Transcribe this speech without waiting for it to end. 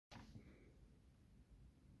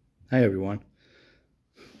Hi everyone.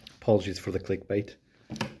 Apologies for the clickbait.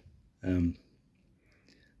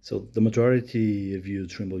 So the majority of you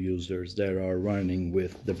Trimble users that are running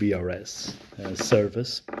with the VRS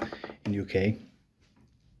service in UK,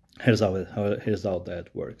 here's how that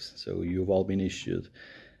works. So you've all been issued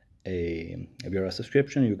a VRS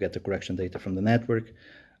subscription. You get the correction data from the network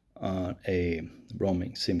on a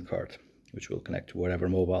roaming SIM card, which will connect to whatever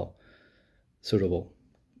mobile suitable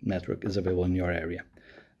network is available in your area.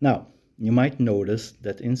 Now, you might notice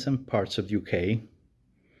that in some parts of the UK,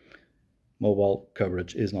 mobile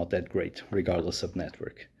coverage is not that great, regardless of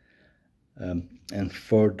network. And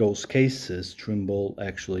for those cases, Trimble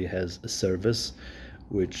actually has a service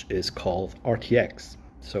which is called RTX.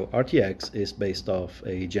 So RTX is based off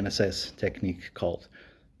a GNSS technique called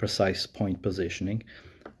precise point positioning,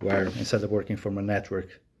 where instead of working from a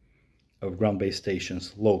network of ground-based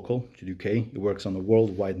stations local to the UK, it works on a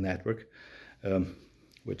worldwide network,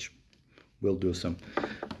 which we'll do some,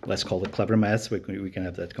 let's call it clever maths. We can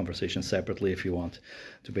have that conversation separately if you want,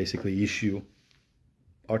 to basically issue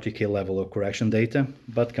RTK level of correction data,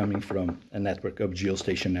 but coming from a network of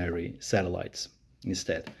geostationary satellites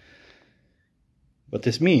instead. What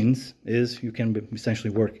this means is you can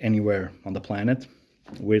essentially work anywhere on the planet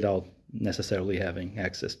without necessarily having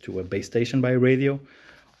access to a base station by radio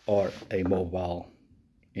or a mobile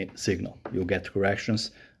signal. You'll get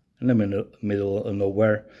corrections in the middle of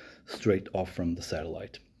nowhere, straight off from the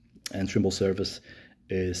satellite. And Trimble service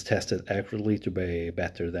is tested accurately to be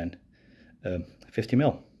better than 50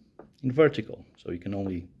 mil in vertical. So you can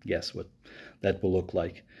only guess what that will look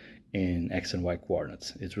like in X and Y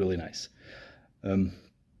coordinates. It's really nice. The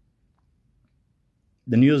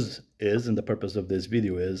news is, and the purpose of this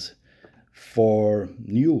video is, for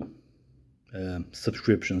new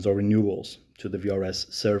subscriptions or renewals to the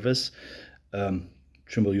VRS service,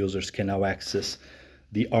 Trimble users can now access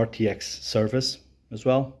the RTX service as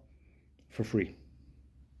well for free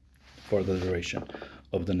for the duration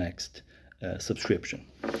of the next subscription,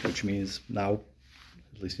 which means now,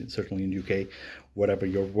 at least certainly in the UK, whatever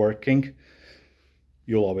you're working,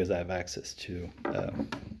 you'll always have access to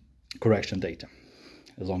correction data,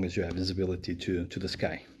 as long as you have visibility to the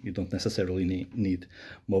sky. You don't necessarily need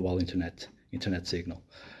mobile internet signal.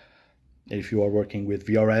 If you are working with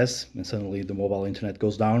VRS and suddenly the mobile internet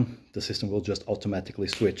goes down, the system will just automatically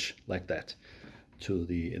switch like that to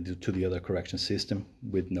the other correction system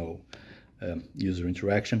with no user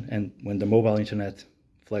interaction. And when the mobile internet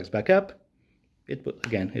flags back up, it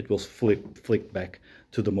will flick back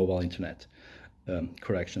to the mobile internet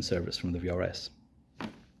correction service from the VRS.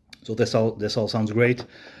 So this all sounds great.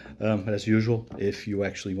 As usual, if you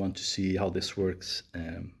actually want to see how this works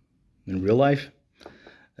in real life,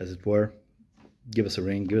 as it were, give us a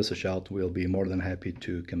ring, give us a shout. We'll be more than happy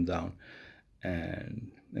to come down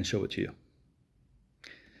and show it to you.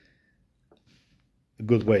 A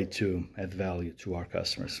good way to add value to our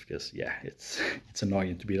customers, because yeah, it's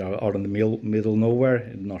annoying to be out in the middle of nowhere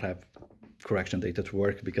and not have correction data to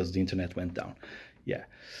work because the internet went down. Yeah,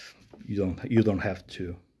 you don't have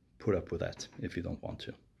to put up with that if you don't want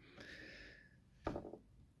to.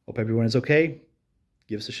 Hope everyone is okay.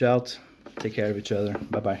 Give us a shout. Take care of each other.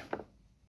 Bye bye.